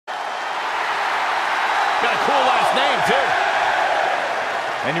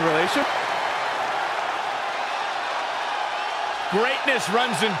Any relation? Greatness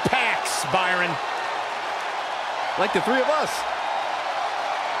runs in packs, Byron. Like the three of us.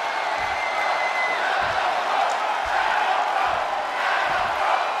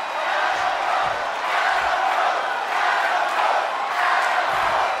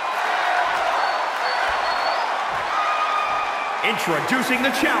 Introducing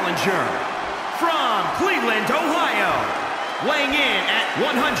the challenger, from Cleveland, Ohio, weighing in at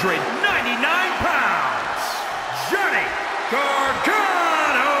 199 pounds, Johnny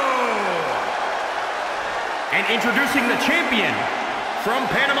Gargano. And introducing the champion, from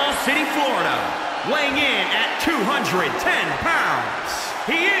Panama City, Florida, weighing in at 210 pounds,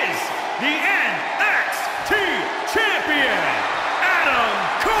 he is the NXT champion, Adam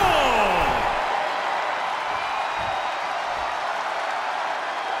Cole.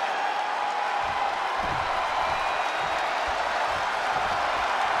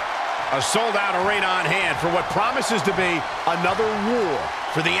 A sold-out arena on hand for what promises to be another war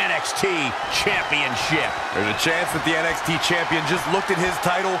for the NXT Championship. There's a chance that the NXT Champion just looked at his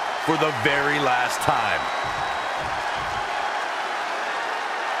title for the very last time.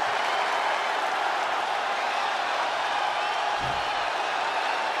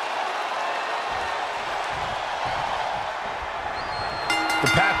 The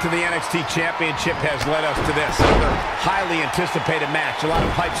path to the NXT Championship has led us to this. Another highly anticipated match. A lot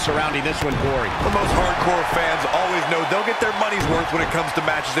of hype surrounding this one, Corey. The most hardcore fans always know they'll get their money's worth when it comes to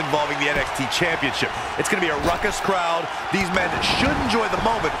matches involving the NXT Championship. It's going to be a ruckus crowd. These men should enjoy the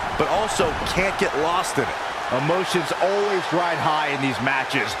moment, but also can't get lost in it. Emotions always ride high in these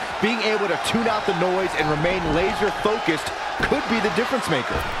matches. Being able to tune out the noise and remain laser focused could be the difference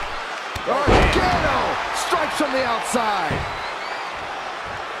maker. Gargano strikes from the outside.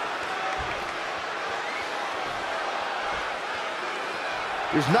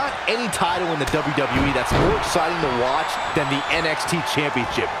 There's not any title in the WWE that's more exciting to watch than the NXT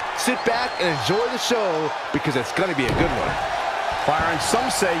Championship. Sit back and enjoy the show because it's going to be a good one. Byron,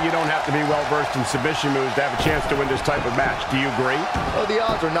 some say you don't have to be well-versed in submission moves to have a chance to win this type of match. Do you agree? Well, the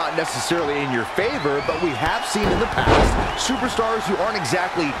odds are not necessarily in your favor, but we have seen in the past superstars who aren't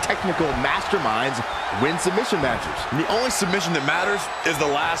exactly technical masterminds win submission matches. And the only submission that matters is the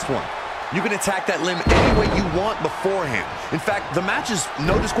last one. You can attack that limb any way you want beforehand. In fact, the match is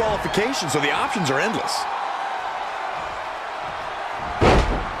no disqualification, so the options are endless.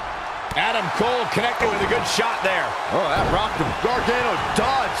 Adam Cole connected with a good shot there. Oh, that rocked him. Gargano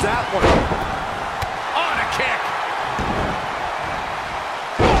dodged that one. On a kick.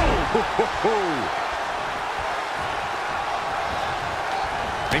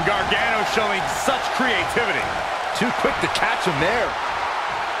 And Gargano showing such creativity. Too quick to catch him there.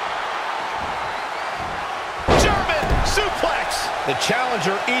 Suplex! The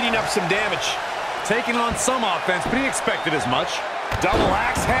challenger eating up some damage. Taking on some offense, but he expected as much. Double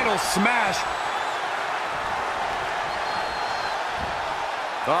axe handle smash.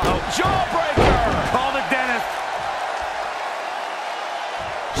 Uh-oh. Jawbreaker! Call the dentist.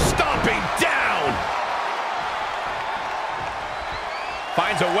 Stomping down.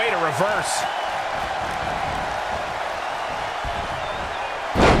 Finds a way to reverse.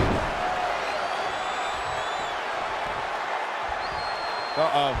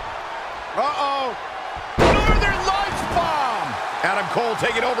 Uh-oh. Uh-oh. Northern Lights bomb. Adam Cole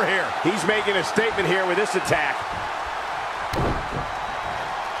taking over here. He's making a statement here with this attack.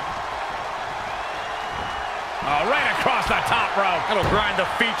 Oh, right across the top rope. That'll grind the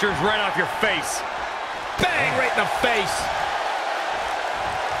features right off your face. Bang, right in the face.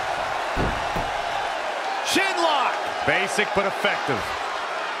 Shin lock. Basic but effective.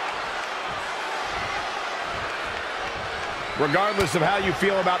 Regardless of how you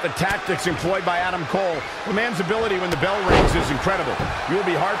feel about the tactics employed by Adam Cole, the man's ability when the bell rings is incredible. You will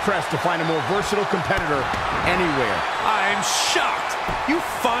be hard-pressed to find a more versatile competitor anywhere. I'm shocked. You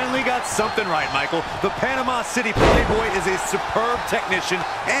finally got something right, Michael. The Panama City Playboy is a superb technician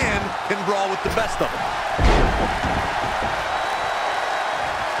and can brawl with the best of them.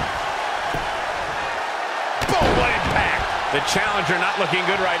 Boom, what impact! The challenger not looking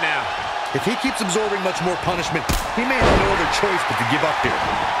good right now. If he keeps absorbing much more punishment, he may have no other choice but to give up here.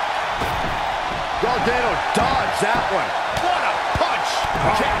 Gargano dodged that one. What a punch!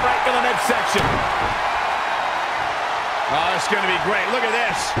 Kick right to the midsection. Oh, this is going to be great. Look at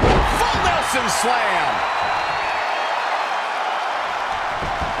this. Full Nelson slam.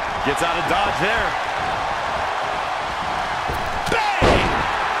 Gets out of dodge there.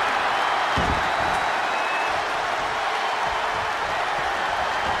 Bang!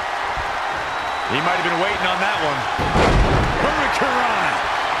 He might have been waiting on that one.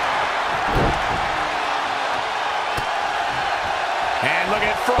 Hurricanrana. looking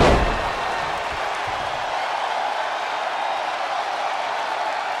at front.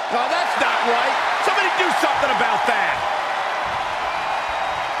 Oh, that's not right. Somebody do something about that.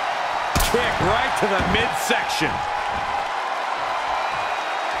 Kick right to the midsection.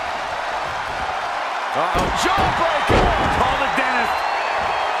 Uh-oh, jawbreaker! Call the dentist.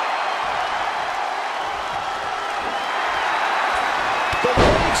 The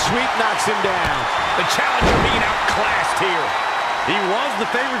leg sweep knocks him down. The challenger being outclassed here. He was the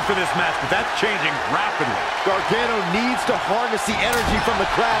favorite for this match, but that's changing rapidly. Gargano needs to harness the energy from the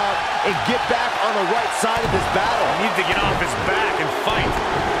crowd and get back on the right side of this battle. He needs to get off his back and fight.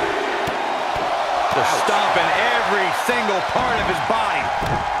 The stomp in every single part of his body.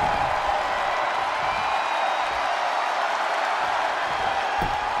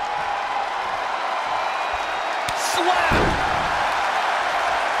 Slap!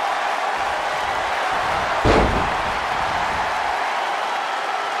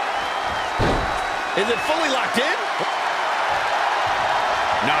 Is it fully locked in?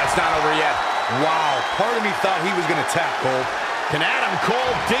 No, it's not over yet. Wow, part of me thought he was going to tap, Cole. Can Adam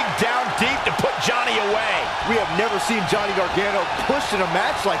Cole dig down deep to put Johnny away? We have never seen Johnny Gargano pushed in a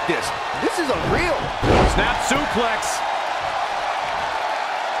match like this. This is unreal. Snap suplex.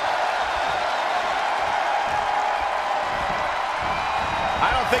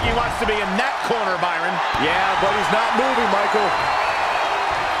 I don't think he wants to be in that corner, Byron. Yeah, but he's not moving, Michael.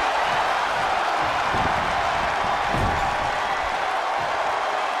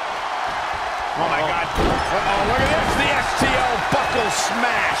 Oh, my God. Uh-oh, look at this. The STL buckle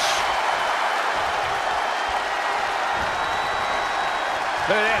smash.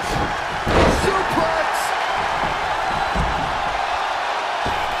 Look at this. Suplex.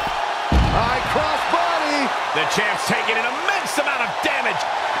 High cross body. The champ's taking an immense amount of damage.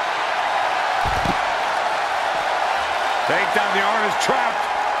 Takedown, the arm is trapped.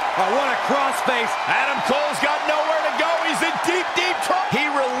 Oh, what a crossface. Adam Cole's got nowhere to go. He's in deep, deep trouble. He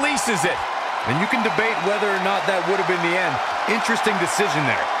releases it. And you can debate whether or not that would have been the end. Interesting decision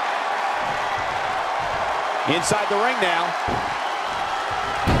there. Inside the ring now.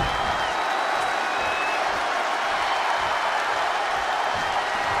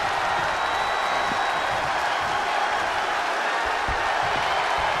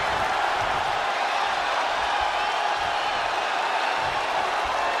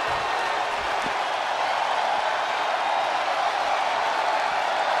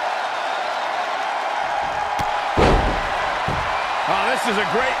 Oh, this is a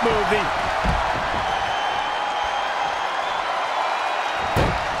great move.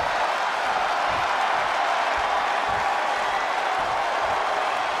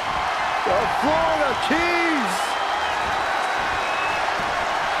 The Florida Keys.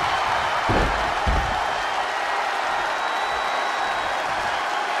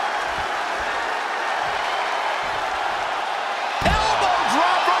 Elbow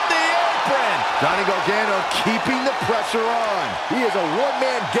drop from the apron. Johnny Gargano keeping the pressure on. He is a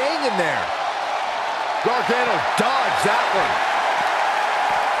one-man gang in there. Gargano dodged that one.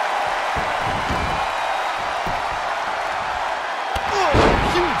 Oh,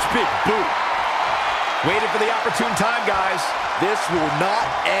 huge big boot. Waited for the opportune time, guys. This will not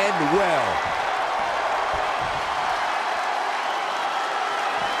end well.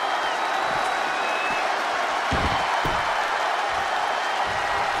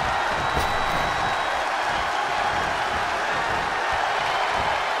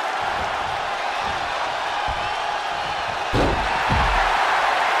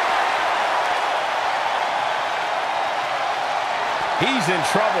 He's in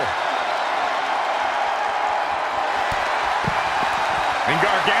trouble. And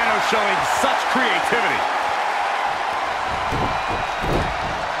Gargano showing such creativity.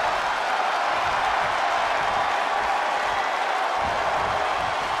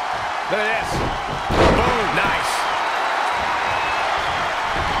 Look at this. Boom, nice.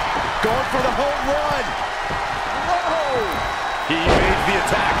 Going for the home run. Whoa! He evades the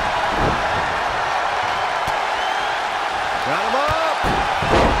attack. Got him up.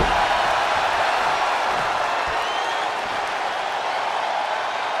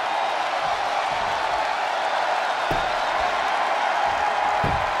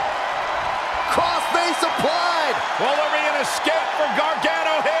 Crossface applied. Will there be an escape for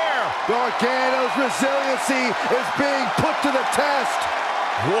Gargano here? Gargano's resiliency is being put to the test.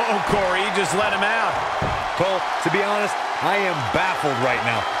 Whoa, Corey, you just let him out. Cole, to be honest, I am baffled right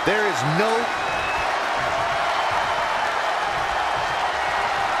now. There is no...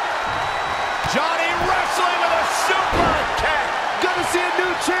 Johnny wrestling with a super kick. Gonna see a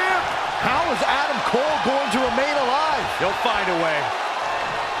new champ. How is Adam Cole going to remain alive? He'll find a way.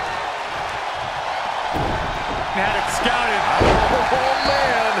 and had it scouted. Oh,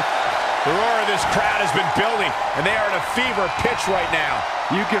 man. The roar of this crowd has been building, and they are at a fever pitch right now.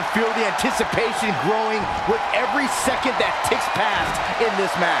 You can feel the anticipation growing with every second that ticks past in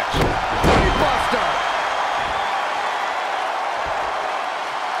this match. Buster!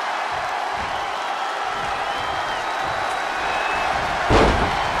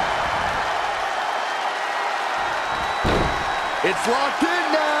 It's locked in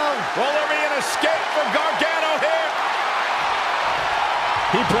now. Will there be an escape for Gargano here?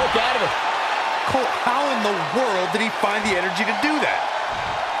 He broke out of it. Cole, how in the world did he find the energy to do that?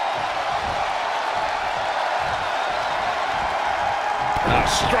 A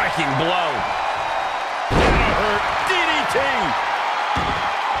striking blow. Gonna hurt. DDT.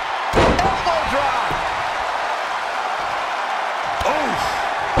 Elbow drop. Oh!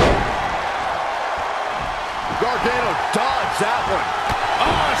 Gargano dodged that one.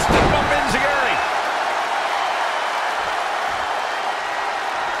 Oh, step up enziguri.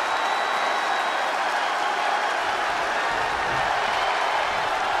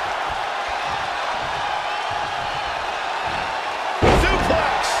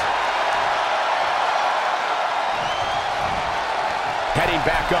 Suplex. Heading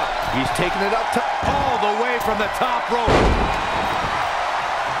back up. He's taking it up all the way from the top rope.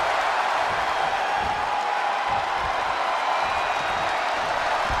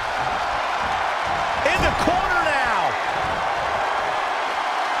 Corner now.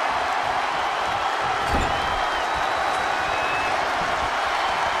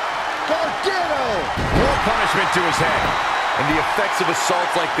 Gargano! More punishment to his head. And the effects of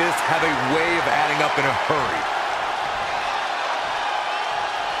assaults like this have a way of adding up in a hurry.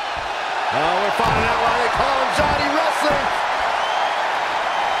 Oh, we're finding out why they call him Johnny Wrestling.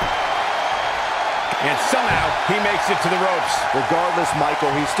 And somehow he makes it to the ropes. Regardless,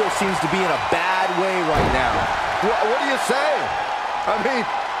 Michael, he still seems to be in a bad way right now. What do you say? I mean,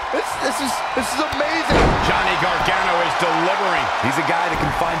 this is amazing. Johnny Gargano is delivering. He's a guy that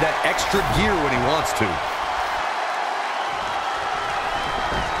can find that extra gear when he wants to.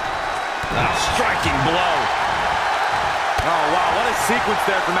 A striking blow. Oh, wow, what a sequence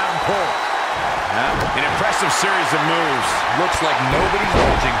there from Adam Cole. An impressive series of moves. Looks like nobody's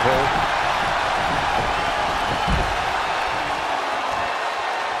watching, Cole.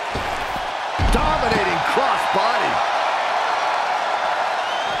 Dominating cross-body.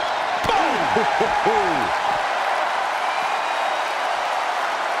 Boom!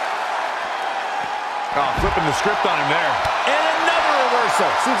 Oh, flipping the script on him there. And another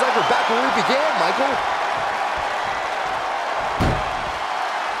reversal. Seems like we're back where we began, Michael.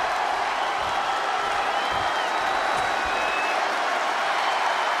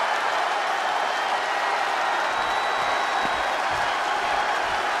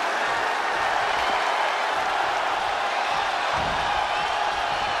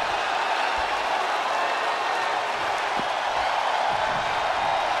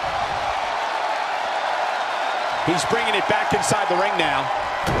 He's bringing it back inside the ring now.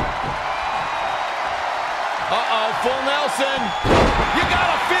 Uh-oh, full Nelson. You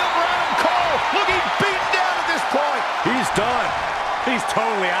gotta feel for Adam Cole. Looking beaten down at this point. He's done. He's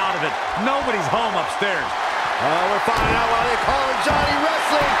totally out of it. Nobody's home upstairs. We're finding out why they call him Johnny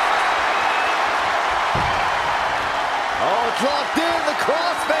Wrestling. Oh, it's locked in, the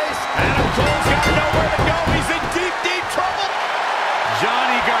crossface. Adam Cole's got nowhere to go. He's in deep, deep trouble.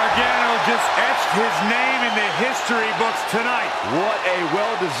 Johnny Gargano just etched his name in the history books tonight. What a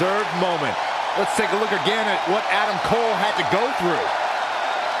well-deserved moment. Let's take a look again at what Adam Cole had to go through.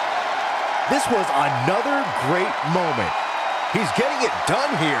 This was another great moment. He's getting it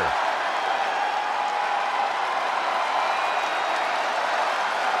done here.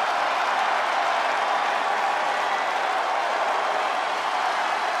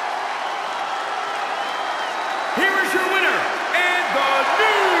 Here is your winner and the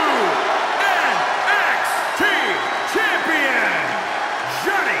new NXT Champion,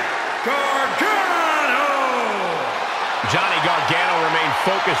 Johnny Gargano. Johnny Gargano remained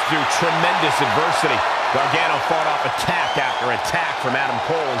focused through tremendous adversity. Gargano fought off attack after attack from Adam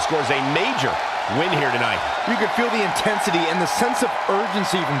Cole and scores a major win here tonight. You could feel the intensity and the sense of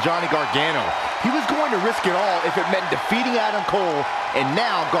urgency from Johnny Gargano. He was going to risk it all if it meant defeating Adam Cole, and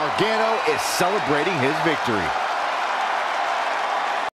now Gargano is celebrating his victory.